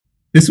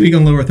This week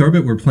on Low Earth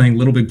Orbit, we're playing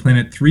Little Big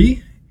Planet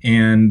 3,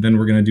 and then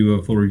we're going to do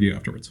a full review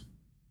afterwards.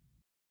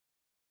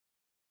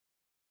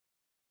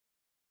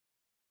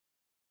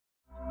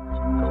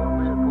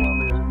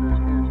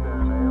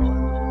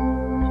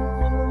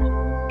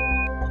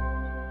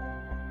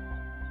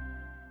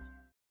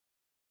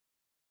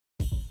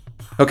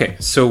 Okay,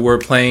 so we're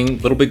playing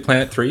Little Big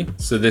Planet 3.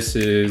 So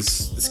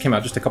this came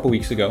out just a couple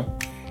weeks ago.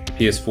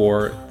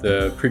 PS4.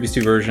 The previous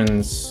two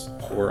versions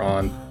were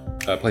on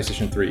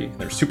PlayStation 3.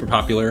 They're super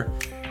popular.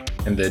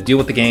 And the deal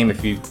with the game,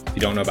 if you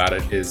don't know about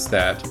it, is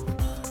that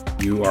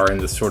you are in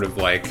this sort of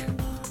like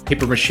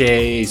paper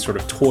mache sort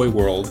of toy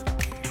world,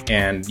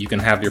 and you can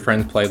have your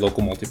friends play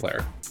local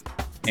multiplayer.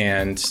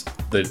 And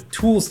the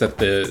tools that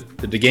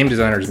the game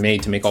designers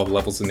made to make all the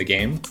levels in the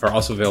game are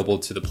also available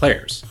to the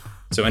players.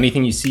 So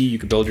anything you see, you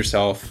can build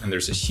yourself, and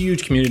there's a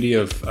huge community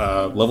of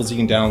levels you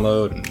can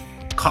download, and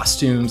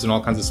costumes, and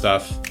all kinds of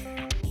stuff.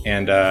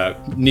 And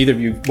neither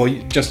of you, well,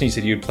 Justin, you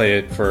said you'd play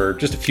it for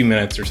just a few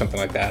minutes or something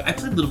like that. I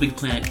played Little Big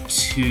Planet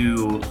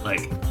 2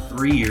 like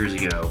 3 years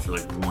ago for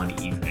like one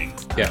evening.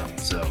 Yeah.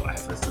 So I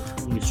have the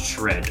tiniest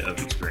shred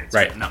of experience.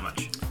 Right. Not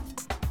much.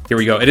 Here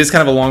we go. It is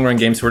kind of a long run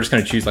game, so we're just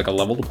going to choose like a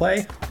level to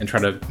play and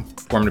try to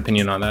form an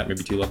opinion on that,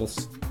 maybe 2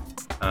 levels.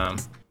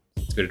 Let's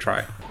give it a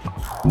try.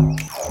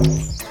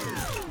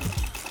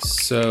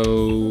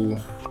 So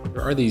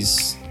there are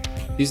these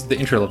the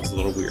intro level's a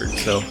little weird,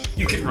 so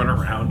You can run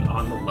around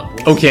on the level.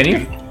 oh, can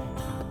you?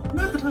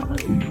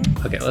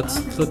 Okay,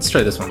 let's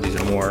try this one. These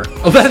are more.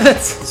 Oh,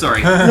 that's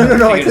Sorry.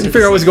 no. I couldn't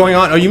figure out what was going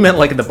on. Oh, you meant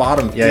like at the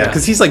bottom. Yeah, Yeah.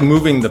 because he's like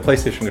moving the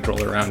PlayStation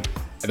controller around.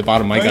 At the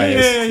bottom, my guy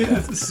is. Yeah.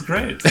 This is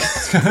great.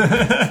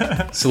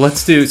 So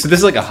let's do. So this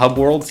is like a hub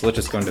world. So let's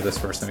just go into this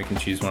first, and we can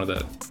choose one of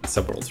the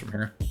subworlds from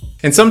here.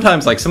 And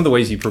sometimes, like some of the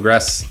ways you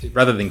progress,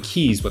 rather than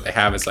keys, what they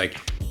have is like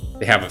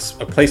they have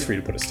a place for you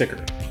to put a sticker,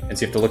 and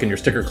so you have to look in your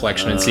sticker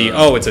collection and see.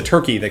 Oh, it's a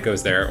turkey that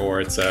goes there, or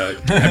it's a.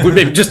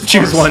 Maybe just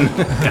choose one.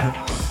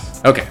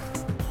 Okay.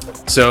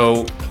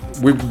 So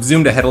we've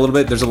zoomed ahead a little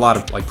bit. There's a lot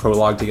of like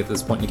prologue to get to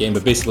this point in the game,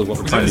 but basically what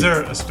we're trying Is to do.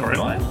 there a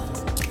storyline?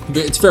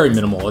 It's very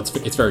minimal. It's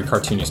very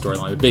cartoony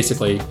storyline. But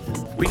basically,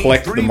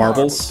 collect the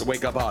marbles to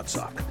wake up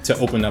Oddsock. to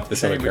open up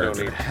this other We don't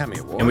character. need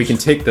Hammy Wars. And we can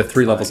take the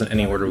 3 levels in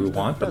any order we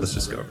want, but let's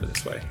just go over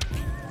this way.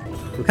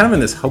 We're kind of in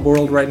this hub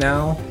world right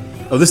now.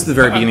 Oh, this is the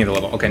very beginning of the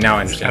level. Okay, now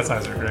I understand. Cat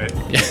eyes are great.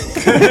 Yeah.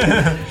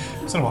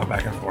 I'm just gonna walk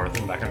back and forth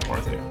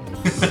here.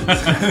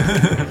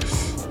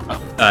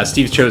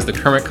 Steve chose the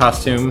Kermit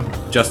costume,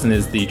 Justin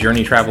is the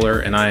Journey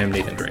Traveler, and I am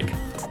Nathan Drake.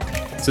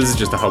 So this is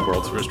just a hub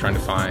world, so we're just trying to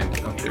find...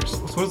 Oh, there's... So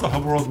what does the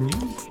hub world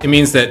mean? It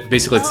means that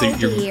basically it's Out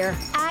you're... here.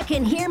 I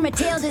can hear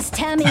Matilda's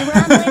tummy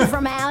rumbling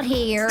from out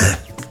here.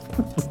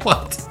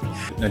 What?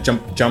 No,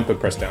 jump and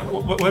press down.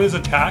 What is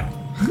attack?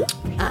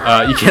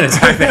 You can't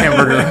attack the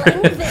hamburger.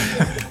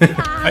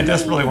 I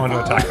desperately want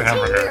to attack the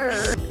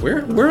hamburger.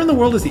 Where in the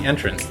world is the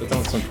entrance? That's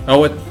not some... Oh,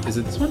 what is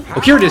it? This one? Oh,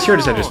 here it is. I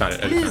just found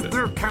it. Please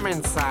do come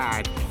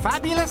inside.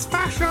 Fabulous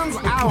fashions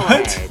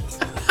What?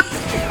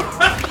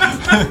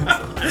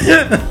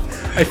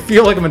 I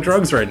feel like I'm on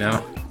drugs right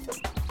now.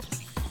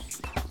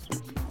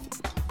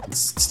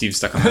 Steve's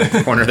stuck on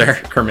the corner there.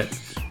 Kermit.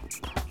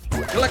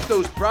 Collect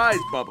those prize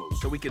bubbles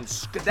so we can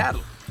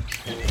skedaddle.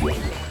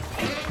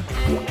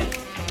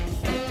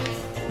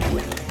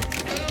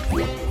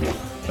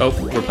 Oh,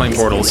 we're playing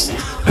Portals.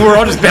 We're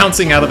all just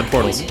bouncing out of the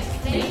portals. I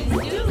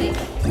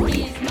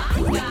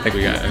think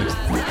we got it.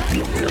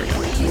 There we go.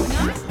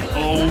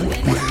 Oh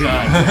my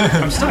god.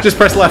 I'm stuck. Just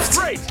press left.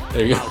 Great!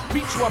 There you go. I'll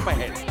beat you up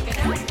ahead.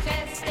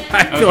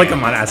 I feel like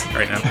I'm on acid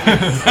right now.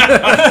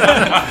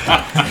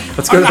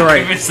 Let's go to the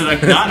right. Convinced that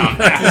I'm not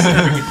on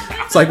acid.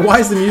 It's like, why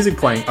is the music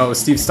playing? Oh,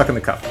 Steve's stuck in the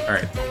cup. All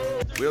right.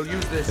 We'll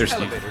use this There's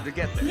Steve. elevator to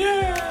get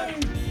there.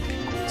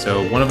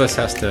 So one of us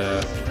has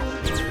to...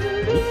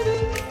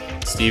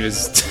 Steve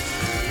is...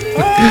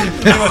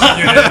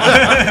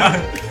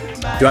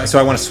 So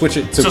I want to switch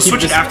it. So keep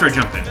switch it this- after I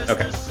jump in.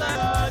 Okay.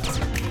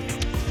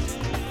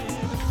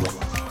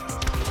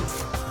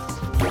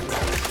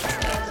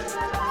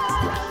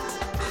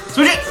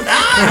 Switch it!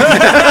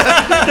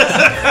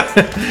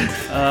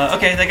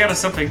 Okay, that got us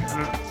something.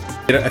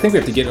 I think we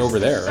have to get over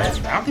there,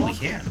 right? I don't think we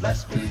can. I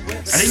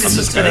think this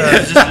is a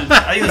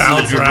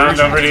Bounce around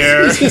diversion. over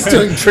here. He's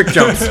doing trick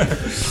jumps.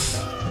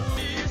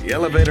 The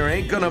elevator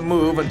ain't gonna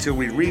move until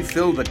we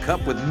refill the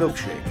cup with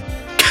milkshake.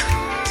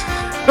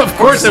 Of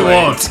course it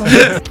won't.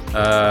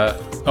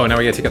 Oh, now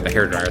we gotta take out the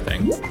hairdryer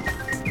thing.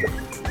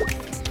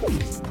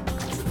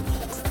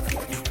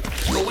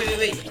 Oh,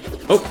 wait.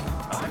 Oh,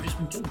 I've just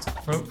been killed.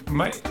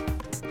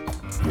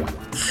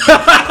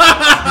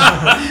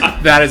 Oh,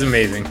 that is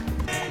amazing.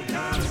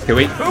 Okay,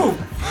 wait. Oh!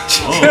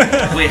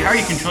 Oh, wait, how are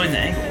you controlling the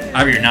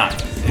angle? Or you're not.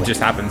 It just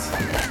happens.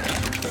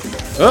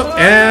 Oh,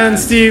 and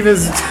Steve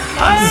is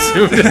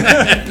zoomed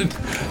ahead.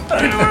 I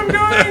know where I'm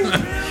going!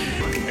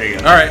 There you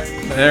go. All right,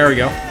 there we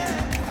go.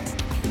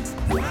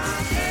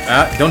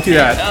 Don't do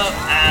that.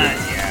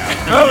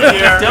 Yeah. Oh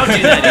dear! Don't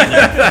do that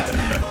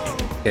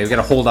either. Okay, we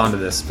gotta hold on to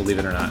this, believe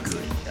it or not.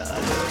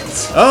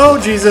 Oh,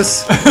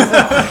 Jesus.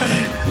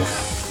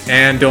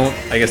 And don't,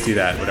 I guess, do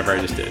that. Whatever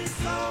I just did.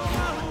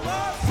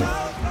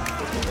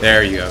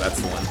 There you go.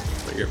 That's the one.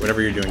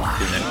 Whatever you're doing, keep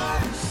doing it.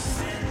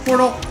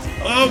 Portal.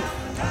 Oh.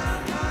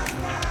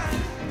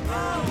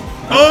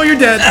 Oh, you're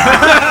dead.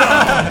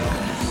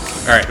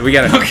 All right, we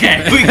got it.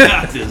 Okay, we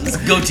got this. Let's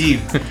go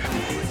team.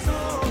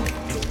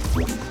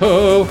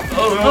 Oh.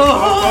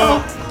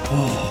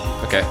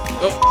 Okay.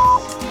 Oh.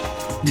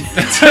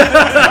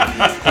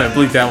 I'm gonna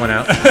bleep that one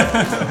out.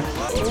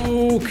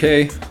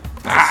 Okay.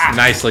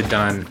 Nicely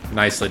done.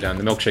 Nicely done.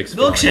 The milkshake's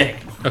flowing. Milkshake.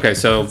 Okay,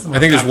 so I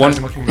think there's one.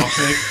 Looking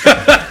milkshake.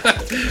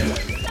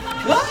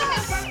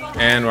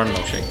 And one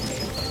milkshake.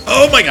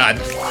 Oh my god!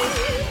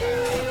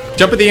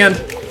 Jump at the end.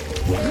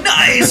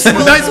 Nice.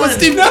 Nice one,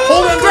 Steve. No,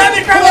 hold on, grab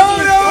it, grab it.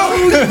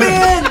 Oh,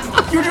 man,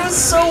 you're doing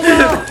so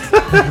well.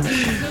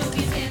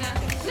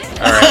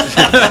 All right.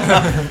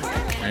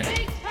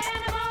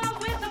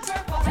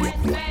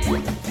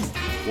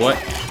 What?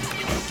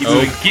 Keep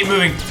moving. Keep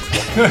moving.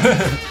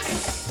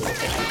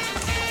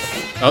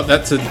 Oh,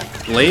 that's a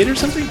blade or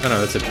something? Oh no,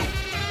 that's a.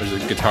 There's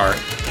a guitar.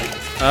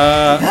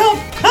 Help!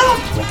 Help!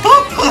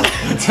 Help!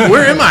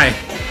 Where am I?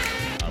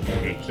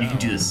 Okay, you can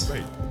do this.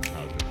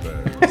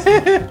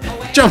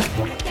 Jump!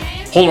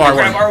 Hold R1.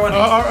 Grab R1.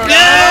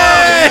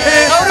 Yay!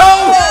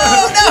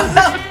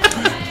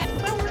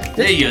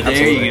 There you go. There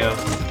Absolutely. you go.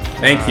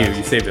 Thank you.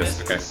 You saved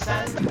us. Okay.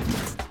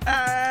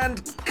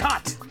 And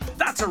cut.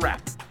 That's a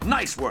wrap.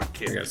 Nice work, I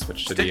kid. gotta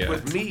switch to Stick the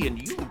with me and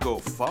you'll go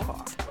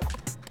far.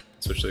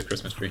 switch to the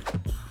Christmas tree.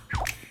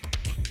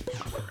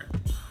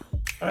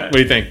 What do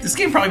you think? This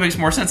game probably makes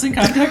more sense in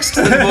context.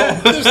 Than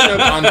There's no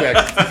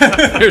context.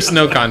 There's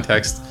no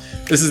context.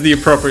 This is the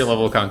appropriate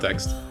level of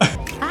context.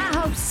 I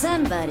hope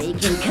somebody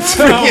can come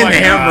Freaking and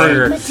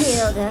hamburger.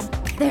 Matilda.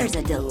 There's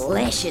a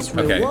delicious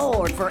Okay.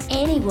 reward for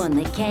anyone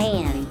that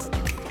can.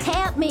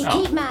 Help me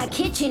keep my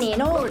kitchen in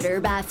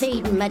order by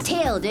feeding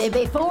Matilda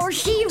before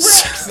she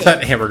wrecks it.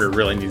 That hamburger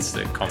really needs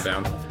to calm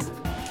down.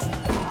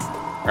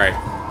 Alright.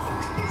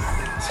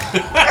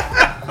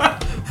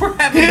 We're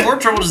having more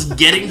trouble just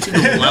getting to the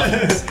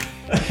levels.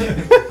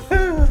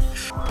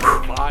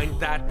 Find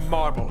that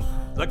marble.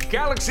 The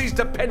galaxy's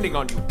depending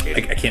on you, kid.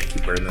 I can't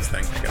keep wearing this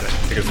thing. I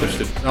gotta switch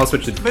to. I'll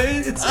switch to. But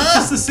it's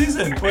just the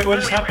season. Wait, what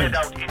just happened?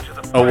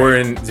 Oh, we're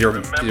in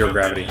zero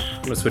gravity.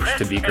 I'm gonna switch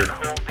to Beaker.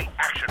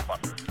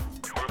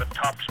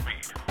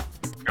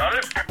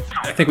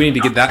 I think we need to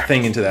get that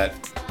thing into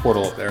that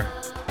portal up there.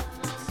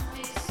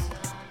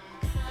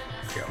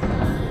 There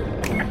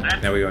we go.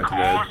 Now we go into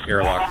the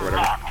airlock or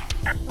whatever.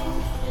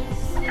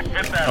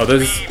 Oh,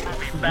 those.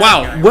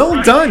 Wow,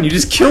 well done! You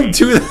just killed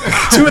two of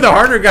the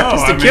harder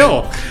guys to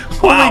kill.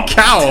 Holy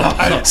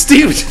cow!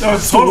 Steve That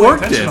was just totally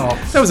worked it. intentional.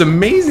 That was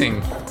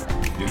amazing.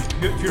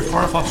 If you're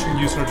far off screen,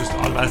 you sort of just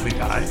automatically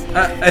die.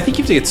 I think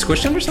you have to get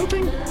squished under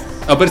something.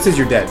 Oh, but it says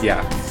you're dead.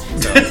 Yeah.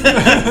 So.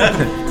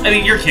 I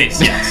mean, your case,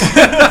 yes.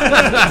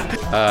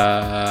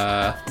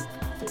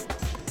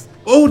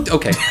 Oh,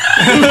 okay.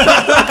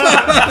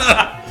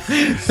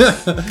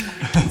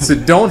 So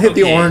don't hit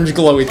the orange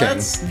glowy thing.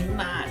 Let's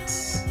not.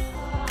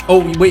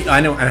 Oh wait,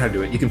 I know how to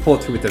do it. You can pull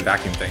it through with the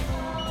vacuum thing.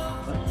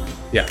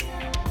 Yeah.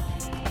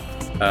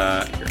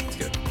 Here, let's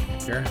get it.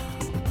 Here.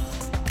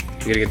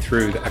 You gotta get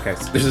through. Okay,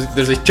 so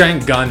there's a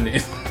giant gun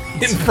in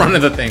front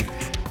of the thing.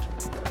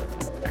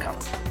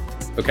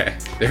 Okay,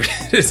 there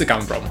is a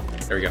common problem.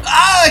 There we go.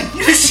 Ah!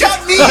 You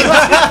shot me!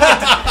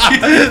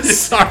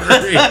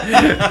 Sorry.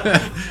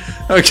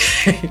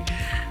 Okay.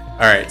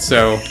 All right.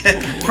 So.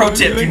 Pro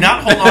tip: do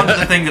not hold on to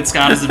the thing that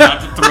Scott is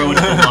about to throw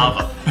into the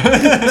lava.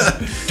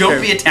 Don't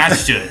be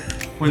attached to it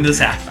when this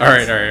happens. All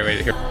right.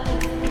 Wait here.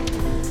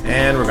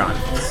 And we're gone.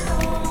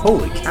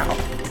 Holy cow.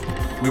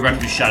 We're about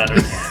to be shot out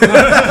of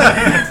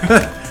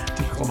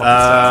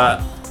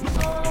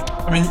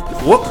I mean,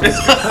 Whoop.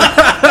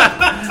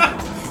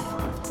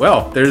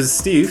 Well, there's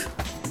Steve.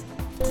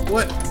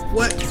 What?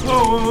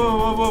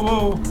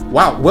 whoa.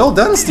 Wow. Well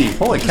done, Steve.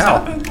 Holy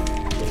cow.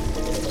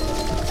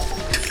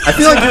 I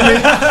feel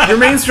like your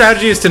main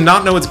strategy is to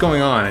not know what's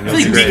going on. I know I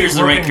think it's great. Beaker's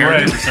the right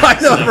character. for I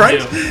know, Simpsons, right?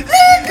 too.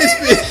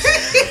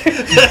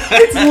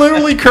 It's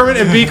literally Kermit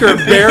and Beaker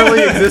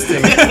barely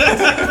existing.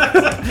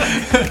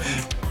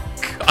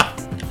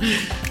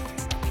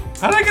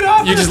 How did I get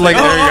off? You just like,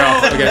 there you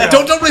go. Okay.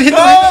 Don't hit the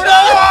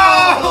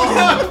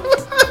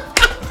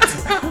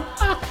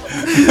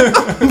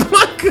Oh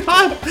my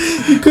god!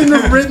 You couldn't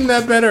have written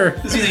that better.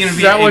 It's either gonna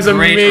be That was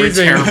great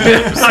amazing. Or a terrible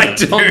episode. I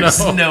don't There's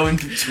know. no in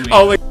between.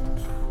 Oh, like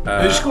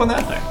You just go on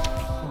that thing.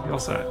 You all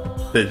set.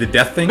 the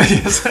death thing?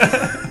 Yes.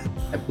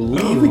 I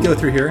believe we go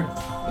through here.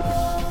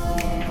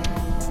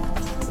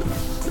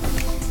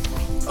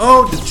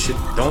 Oh, shit!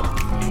 Don't.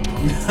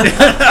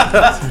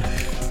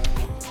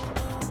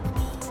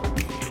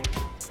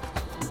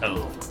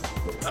 Oh.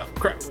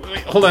 Crap.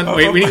 Wait, hold on.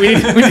 Wait, we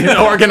need an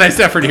organized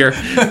effort here.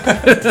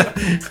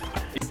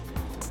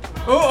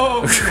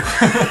 Oh,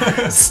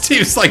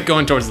 Steve's like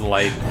going towards the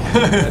light.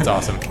 That's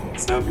awesome.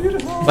 so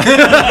beautiful.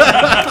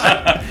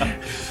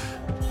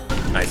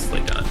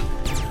 Nicely done.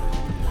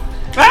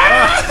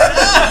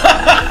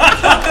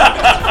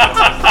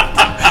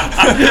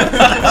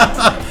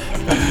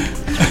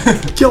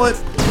 Kill it.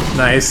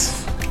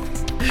 Nice.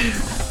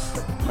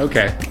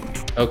 Okay.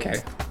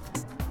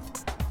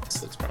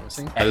 This looks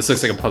promising. This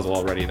looks like a puzzle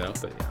already, though.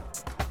 But yeah.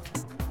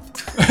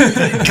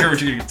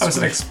 I was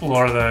going to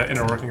explore the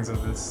inner workings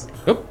of this.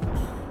 Oop.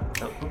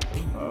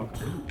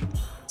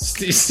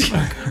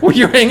 Well,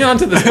 you're hanging on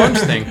to the sponge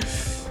thing.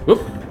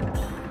 Whoop.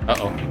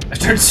 Uh-oh. I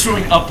started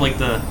throwing up like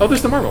the... Oh,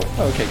 there's the marble.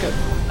 Oh, okay, good.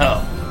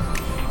 Oh.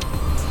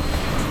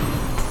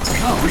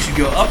 Oh, we should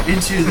go up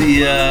into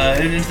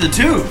the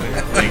tube.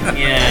 Like,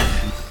 yeah.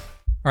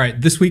 All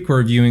right, this week we're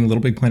reviewing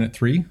Little Big Planet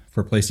 3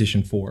 for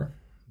PlayStation 4.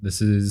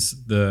 This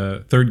is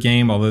the third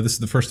game, although this is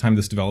the first time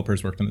this developer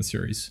has worked on the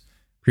series.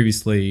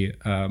 Previously,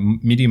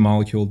 Media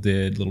Molecule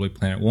did Little Big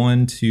Planet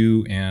 1,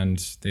 2,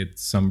 and they had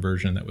some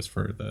version that was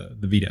for the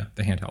Vita,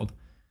 the handheld.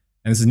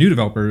 And this is a new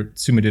developer,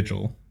 Suma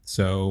Digital.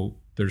 So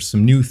there's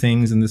some new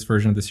things in this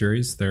version of the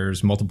series.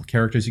 There's multiple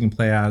characters you can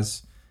play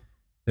as.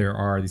 There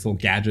are these little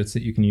gadgets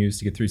that you can use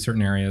to get through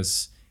certain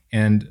areas.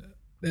 And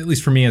at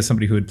least for me, as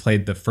somebody who had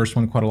played the first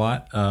one quite a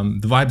lot,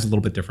 the vibe's a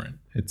little bit different.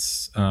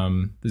 It's a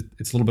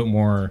little bit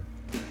more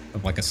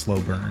of like a slow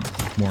burn,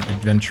 more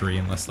adventure-y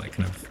and less like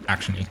kind of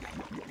action-y.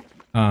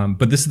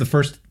 But this is the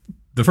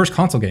first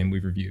console game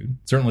we've reviewed.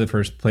 Certainly the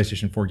first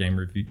PlayStation 4 game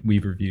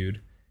we've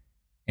reviewed.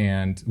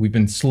 And we've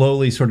been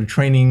slowly sort of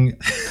training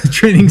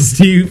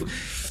Steve.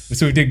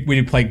 So we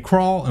did play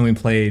Crawl and we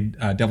played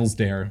Devil's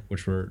Dare,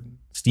 which were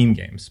Steam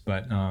games.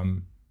 But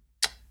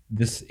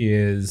this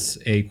is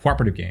a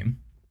cooperative game.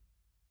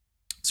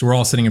 So we're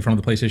all sitting in front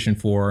of the PlayStation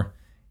 4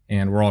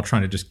 and we're all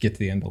trying to just get to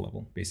the end of the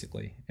level,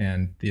 basically.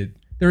 And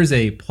there is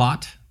a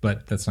plot,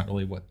 but that's not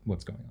really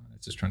what's going on.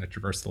 It's just trying to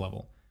traverse the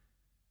level.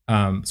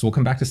 So we'll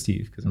come back to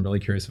Steve because I'm really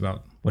curious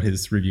about what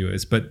his review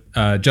is. But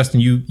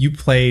Justin, you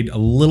played a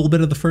little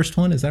bit of the first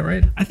one, is that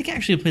right? I think I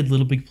actually played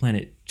Little Big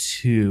Planet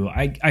 2.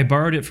 I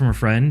borrowed it from a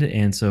friend,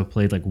 and so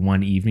played like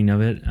one evening of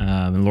it.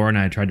 And Laura and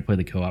I tried to play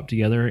the co-op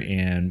together,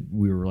 and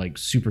we were like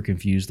super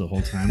confused the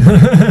whole time.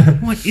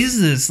 Like, what is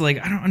this? Like,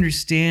 I don't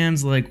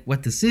understand like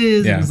what this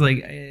is. Yeah.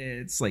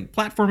 It's like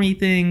platformy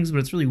things, but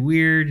it's really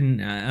weird.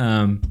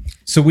 And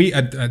so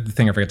the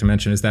thing I forgot to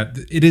mention is that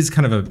it is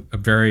kind of a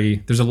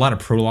very, there's a lot of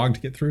prologue to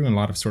get through and a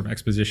lot of sort of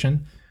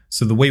exposition.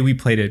 So the way we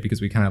played it,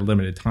 because we kind of had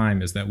limited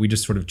time, is that we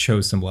just sort of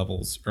chose some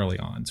levels early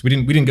on. So we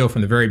didn't go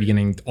from the very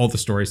beginning, all the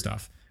story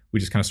stuff. We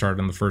just kind of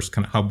started on the first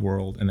kind of hub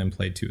world and then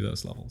played 2 of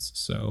those levels.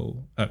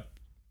 So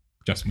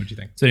Justin, what do you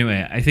think? So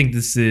anyway, I think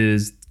this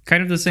is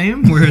kind of the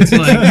same, where it's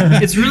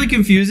like it's really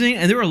confusing,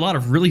 and there were a lot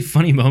of really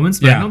funny moments,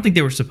 but I don't think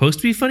they were supposed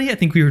to be funny. I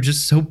think we were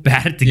just so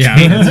bad at the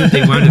game that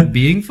they wound up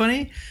being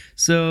funny.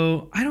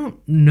 So I don't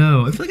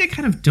know. I feel like I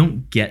kind of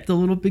don't get the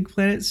Little Big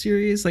Planet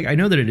series. Like, I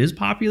know that it is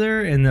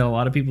popular and that a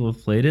lot of people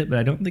have played it, but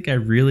I don't think I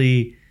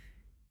really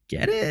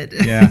get it.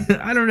 Yeah.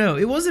 I don't know.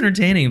 It was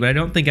entertaining, but I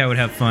don't think I would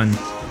have fun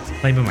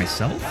playing by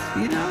myself,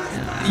 you know?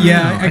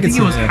 I think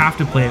you always have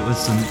to play it with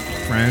some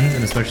friends,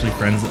 and especially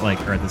friends that like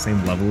are at the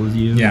same level as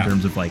you in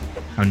terms of like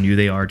how new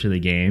they are to the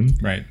game.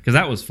 Right. Because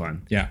that was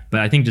fun. Yeah.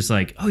 But I think just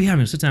like, oh yeah, I'm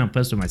going to sit down and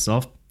play this with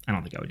myself, I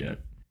don't think I would do it.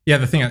 Yeah,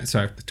 the thing,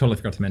 so I totally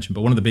forgot to mention, but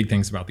one of the big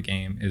things about the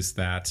game is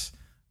that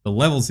the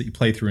levels that you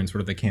play through in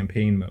sort of the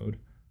campaign mode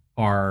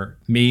are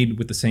made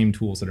with the same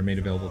tools that are made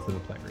available to the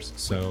players.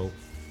 So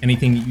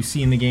anything that you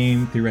see in the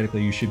game,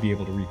 theoretically, you should be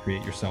able to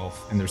recreate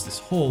yourself. And there's this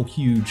whole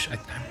huge,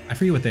 I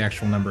forget what the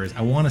actual number is.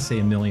 I want to say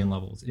 1 million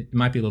levels. It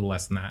might be a little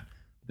less than that.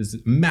 There's a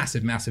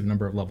massive, massive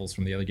number of levels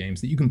from the other games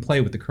that you can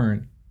play with the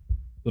current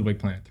Little Big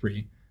Planet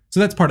 3.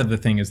 So that's part of the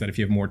thing, is that if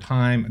you have more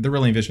time, they're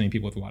really envisioning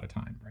people with a lot of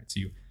time, right? So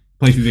you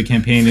play through the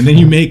campaign and then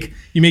you make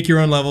your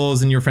own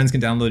levels and your friends can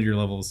download your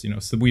levels, you know.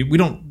 So we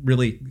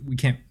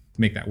can't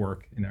make that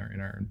work in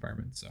our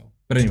environment. So,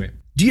 but anyway.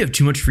 Do you have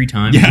too much free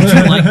time? Yeah. Would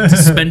you like to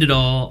spend it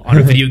all on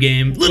a video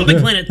game? Little Big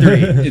Planet 3.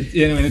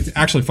 It's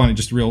actually funny,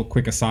 just a real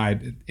quick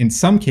aside. In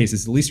some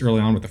cases, at least early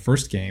on with the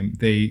first game,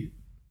 the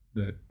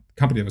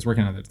company that was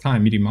working on it at the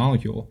time, Media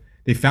Molecule,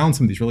 they found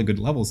some of these really good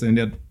levels and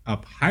ended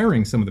up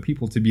hiring some of the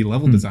people to be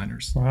level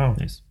designers. Wow.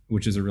 Nice.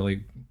 Which is a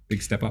really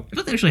big step up. I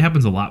feel that actually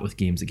happens a lot with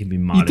games that can be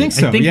modded. You think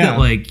so? I think that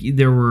like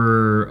there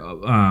were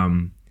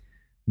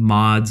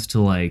mods to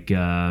like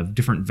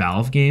different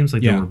Valve games.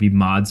 Like there would be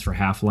mods for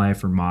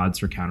Half-Life or mods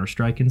for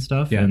Counter-Strike and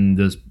stuff. Yeah. And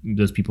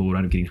those people would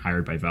end up getting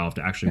hired by Valve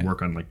to actually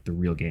work on like the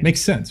real game.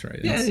 Makes sense, right?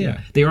 Yeah.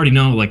 They already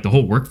know like the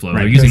whole workflow. Right.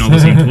 They're using all the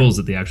same tools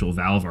that the actual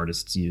Valve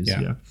artists use.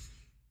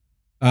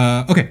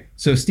 Yeah. Okay,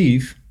 so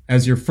Steve,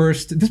 as your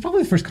first, this is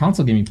probably the first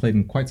console game you played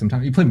in quite some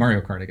time. You played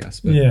Mario Kart, I guess.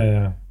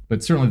 But,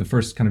 but certainly the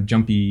first kind of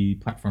jumpy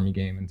platformy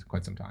game in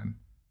quite some time.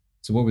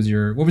 So what was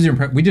your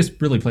impression? We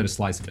just really played a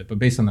slice of it, but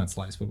based on that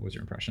slice, what was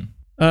your impression?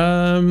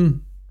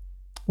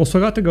 Well, so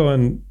I got to go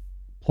and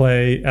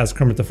play as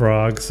Kermit the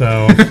Frog,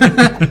 so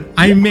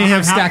I may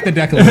have stacked the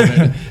deck a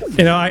little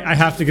bit. I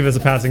have to give this a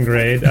passing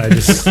grade. I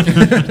just,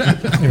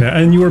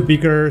 and you were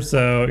Beaker,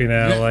 so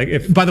like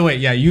if. By the way,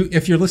 yeah,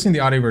 if you're listening to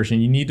the audio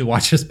version, you need to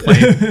watch us play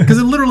because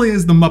it literally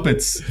is the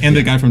Muppets and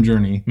the guy from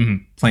Journey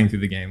playing through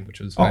the game, which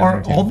was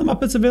Are all the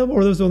Muppets available, or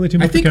are those the only two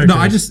Muppet I think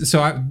characters?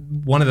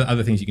 one of the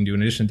other things you can do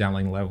in addition to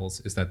downloading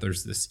levels is that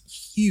there's this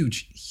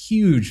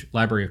huge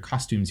library of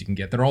costumes you can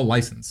get that are all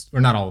licensed, or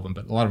not all of them,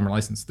 but a lot of them are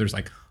licensed. There's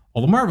like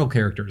all the Marvel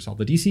characters, all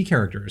the DC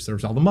characters,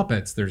 there's all the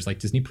Muppets, there's like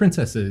Disney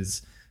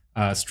princesses,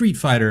 Street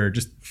Fighter,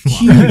 just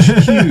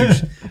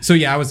huge. So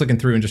yeah, I was looking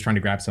through and just trying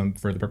to grab some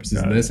for the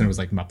purposes of this, and it was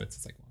like Muppets.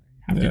 It's like, well,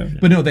 I have to.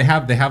 But no, they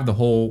have the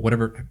whole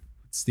whatever.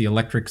 It's the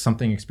Electric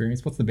something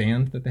experience. What's the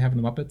band that they have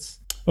in the Muppets?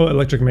 Oh,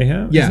 Electric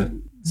Mayhem. Yeah.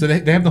 So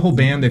they have the whole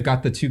band. They've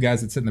got the two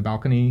guys that sit in the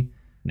balcony.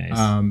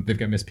 Nice. They've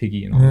got Miss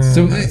Piggy and all this.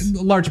 So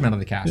a large amount of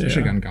the cast. I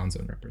should have gotten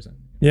Gonzo and represent.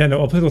 Yeah,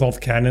 no, I'll play with all the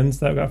cannons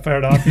that got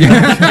fired off.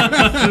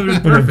 It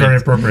would be very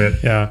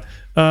appropriate. Yeah.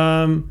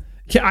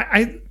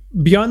 I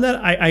beyond that,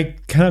 I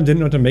kind of didn't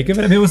know what to make of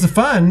it. I mean, it was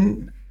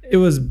fun. It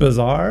was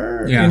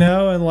bizarre,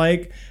 and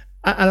like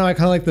I don't know. I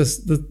kind of like this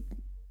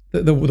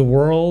the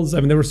worlds.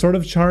 I mean, they were sort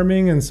of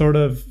charming and sort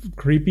of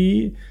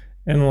creepy,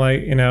 and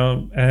like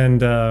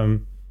and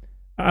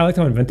I liked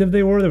how inventive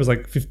they were. There was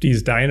like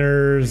 50s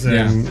diners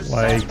and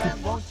like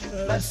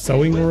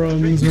sewing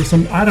rooms or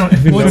some. I don't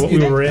even know what we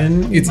were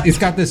in. It's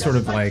got this sort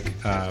of like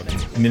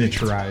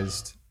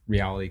miniaturized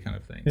reality kind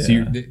of thing.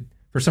 So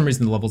for some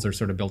reason, the levels are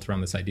sort of built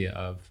around this idea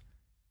of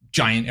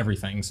giant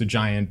everything. So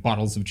giant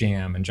bottles of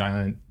jam and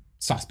giant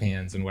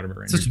saucepans and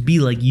whatever. So to be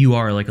like you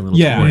are like a little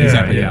toy.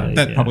 Exactly. Yeah.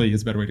 That probably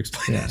is a better way to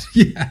explain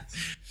it.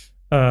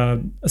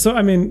 So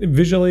I mean,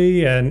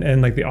 visually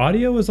and like the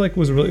audio was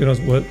really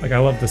like I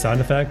love the sound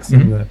effects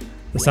and the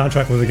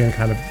soundtrack was again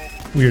kind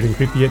of weird and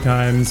creepy at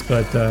times,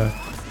 but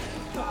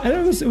and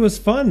it was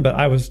fun, but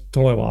I was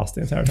totally lost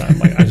the entire time.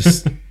 Like I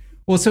just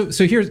well, so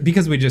here's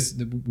because we just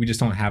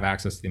don't have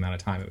access to the amount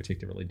of time it would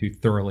take to really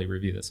thoroughly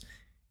review this.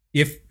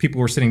 If people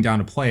were sitting down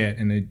to play it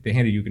and they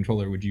handed you a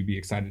controller, would you be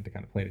excited to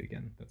kind of play it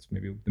again? That's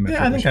maybe the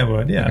metric. Yeah, I think I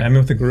would. Yeah, okay. I mean,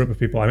 with a group of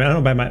people. I mean, I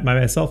don't know by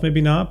myself, maybe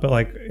not, but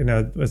like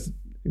was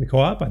in the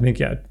co-op, I think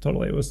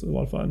totally, it was a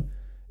lot of fun.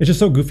 It's just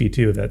so goofy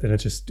too that then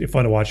it's just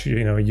fun to watch.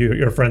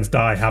 Your friends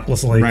die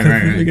haplessly,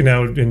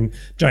 right. In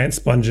giant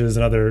sponges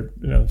and other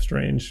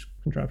strange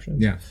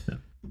contraptions. Yeah.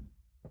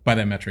 By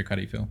that metric, how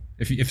do you feel?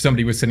 If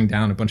somebody was sitting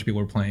down, a bunch of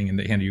people were playing, and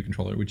they handed you a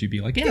controller, would you be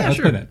like, yeah, let's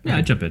sure. play that? Yeah,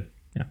 I'd jump in.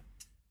 Yeah.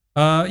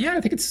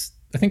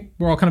 I think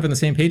we're all kind of on the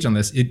same page on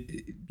this.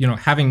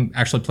 Having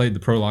actually played the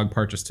prologue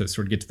part just to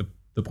sort of get to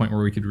the point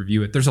where we could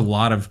review it, there's a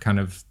lot of kind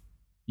of,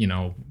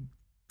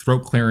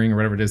 throat clearing or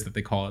whatever it is that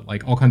they call it,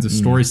 like all kinds of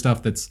story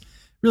stuff that's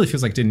really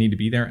feels like didn't need to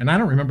be there. And I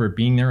don't remember it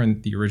being there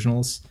in the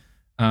originals.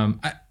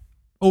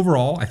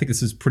 Overall, I think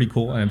this is pretty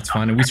cool and it's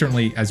fun. And we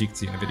certainly, as you can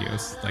see in the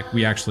videos, like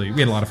we had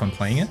a lot of fun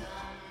playing it.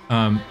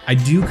 I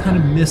do kind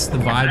of miss the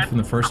vibe from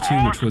the first two,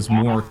 which was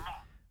more,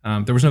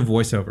 there was no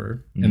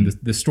voiceover and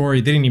the story,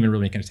 they didn't even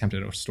really make an attempt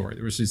at a story.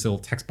 There was these little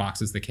text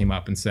boxes that came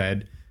up and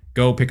said,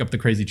 go pick up the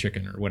crazy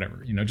chicken or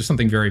whatever, just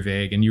something very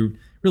vague. And you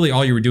really,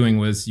 all you were doing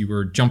was you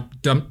were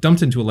dumped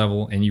into a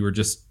level and you were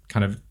just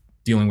kind of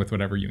dealing with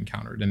whatever you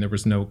encountered. And there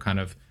was no kind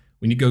of,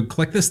 when you go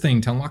collect this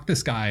thing to unlock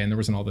this guy, and there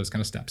wasn't all those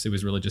kind of steps. It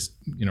was really just,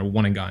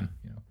 one and gun,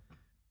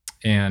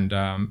 And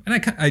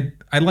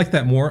I like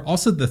that more.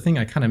 Also, the thing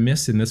I kind of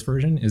miss in this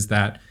version is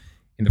that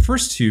in the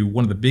first two,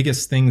 one of the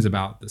biggest things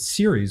about the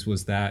series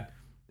was that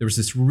there was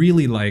this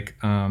really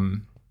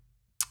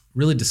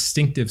really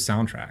distinctive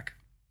soundtrack.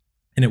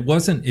 And it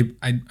wasn't,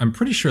 I'm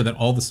pretty sure that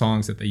all the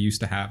songs that they used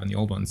to have in the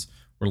old ones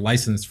were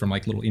licensed from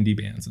like little indie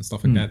bands and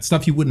stuff like that.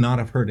 Stuff you would not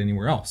have heard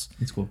anywhere else.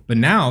 That's cool. But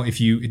now,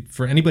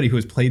 for anybody who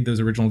has played those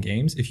original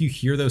games, if you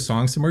hear those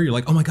songs somewhere, you're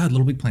like, oh my God,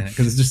 Little Big Planet.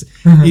 Because it's just,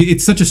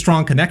 it's such a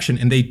strong connection.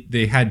 And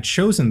they had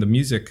chosen the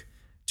music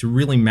to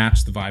really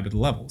match the vibe of the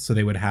level. So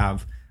they would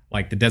have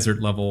like the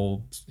desert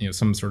level,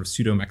 some sort of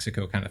pseudo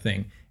Mexico kind of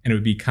thing. And it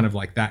would be kind of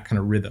like that kind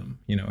of rhythm,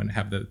 and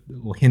have the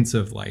little hints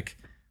of like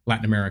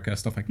Latin America,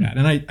 stuff like that.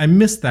 And I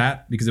missed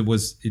that because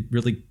it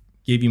really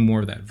gave you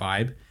more of that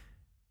vibe.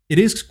 It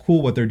is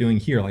cool what they're doing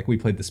here. Like we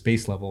played the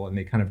space level and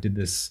they kind of did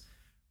this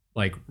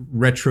like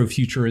retro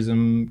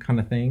futurism kind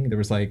of thing. There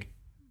was like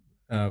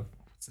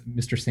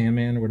Mr.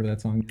 Sandman or whatever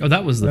that song. Oh,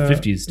 that was the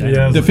 50s.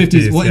 Yeah, the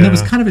 50s. Well, and it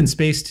was kind of in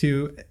space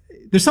too.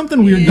 There's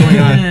something weird going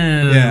on.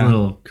 Yeah, a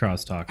little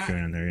crosstalk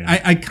going on there.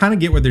 Yeah. I kind of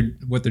get what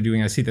they're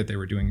doing. I see that they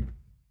were doing.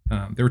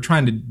 They were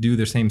trying to do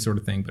the same sort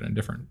of thing, but in a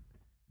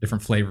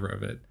different flavor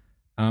of it.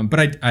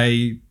 But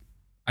I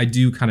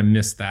do kind of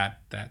miss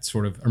that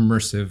sort of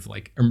immersive,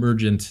 like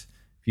emergent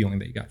feeling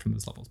that you got from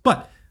those levels.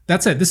 But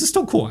that said, this is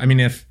still cool. I mean,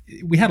 if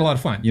we had a lot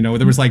of fun,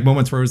 there was like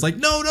moments where it was like,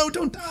 no,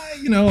 don't die,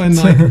 and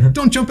like,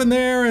 don't jump in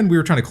there. And we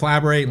were trying to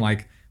collaborate and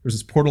like, there's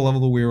this portal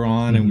level that we were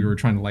on and we were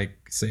trying to like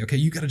say, okay,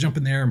 you got to jump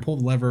in there and pull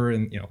the lever.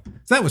 And, so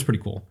that was pretty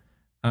cool.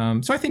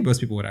 So I think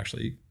most people would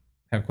actually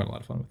have quite a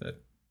lot of fun with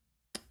it.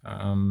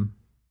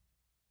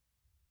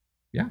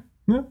 Yeah.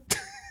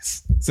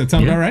 Does that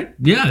sound about right?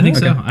 Yeah, I think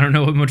so. I don't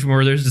know what much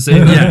more there's to say.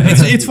 Yeah,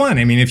 it's fun.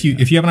 I mean, if you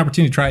have an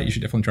opportunity to try it, you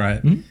should definitely try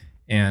it.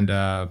 And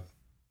I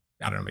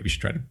don't know, maybe you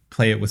should try to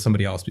play it with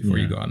somebody else before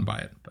you go out and buy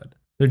it. But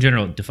the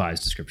general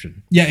defies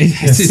description. Yeah,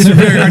 it's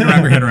very hard to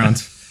wrap your head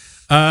around.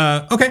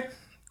 Okay,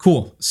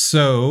 cool.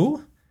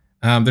 So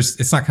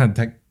it's not kind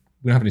of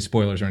we don't have any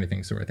spoilers or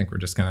anything, so I think we're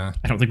just gonna.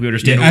 I don't think we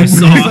understand what we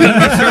saw. I'm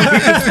not sure we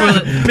can spoil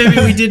it. Maybe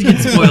we did get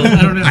spoiled.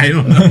 I don't know. I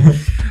don't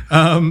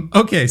know.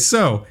 Okay,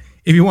 so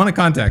if you want to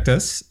contact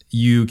us,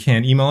 you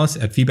can email us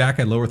at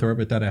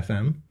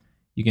feedback@lowerearthorbit.fm.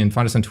 You can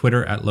find us on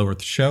Twitter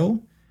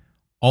 @LoweEarthShow.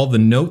 All the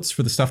notes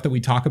for the stuff that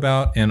we talk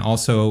about, and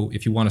also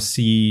if you want to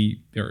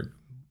see or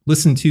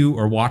listen to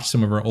or watch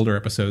some of our older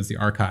episodes, the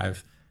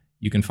archive,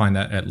 you can find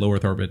that at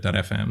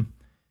lowerearthorbit.fm.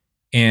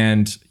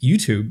 And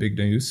YouTube, big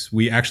news,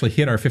 we actually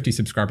hit our 50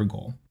 subscriber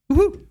goal,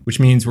 which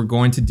means we're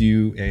going to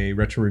do a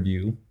retro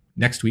review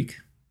next week.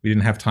 We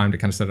didn't have time to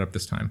kind of set it up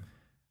this time.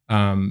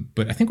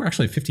 But I think we're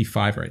actually at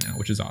 55 right now,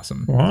 which is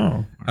awesome.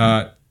 Wow.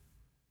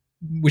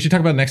 We should talk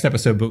about the next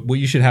episode, but what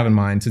you should have in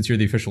mind, since you're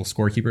the official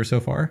scorekeeper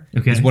so far,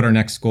 is what our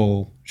next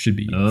goal should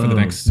be for the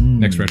next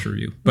retro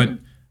review. But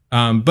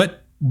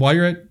while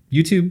you're at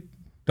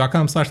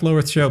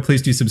youtube.com/lowerearthshow,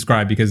 please do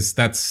subscribe, because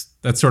that's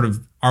sort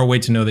of our way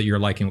to know that you're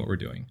liking what we're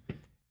doing.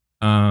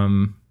 I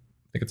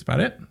think that's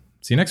about it.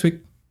 See you next week.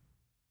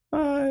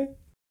 Bye.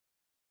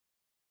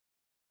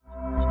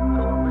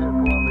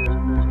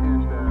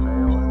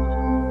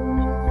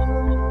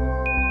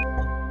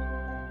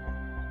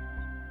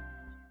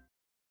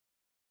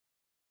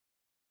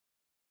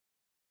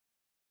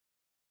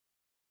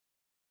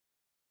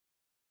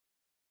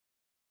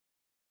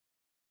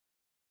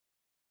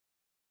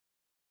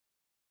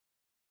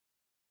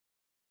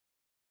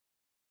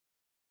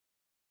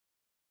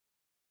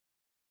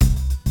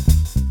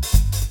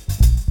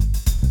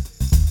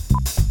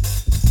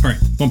 All right,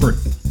 bumper.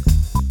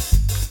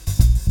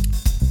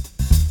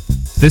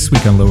 This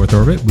week on Low Earth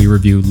Orbit, we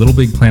review Little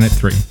Big Planet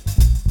 3.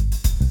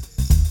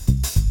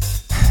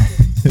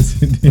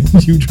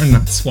 You try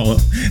not to swallow.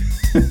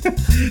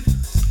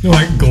 You're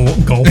like gulp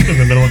in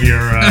the middle of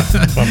your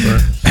bumper.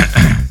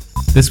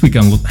 This week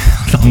on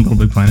Little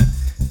Big Planet.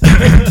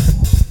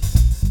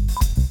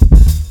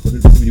 What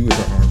did we do with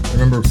our arms? I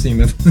remember seeing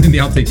that in the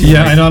outtakes.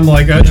 Yeah, and I'm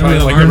like, I try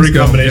like every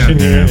combination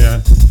here.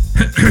 Yeah.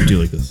 Do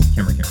like this.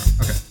 Camera.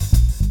 Okay.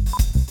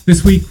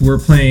 This week we're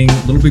playing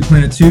Little Big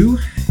Planet 2.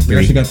 We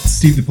actually got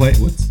Steve to play.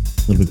 What's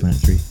Little Big Planet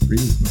 3? 3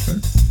 is much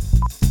better.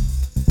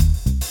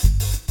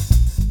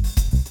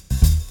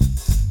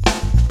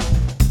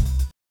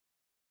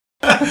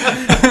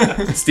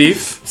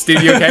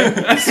 Steve, you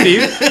okay?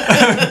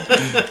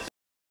 Steve?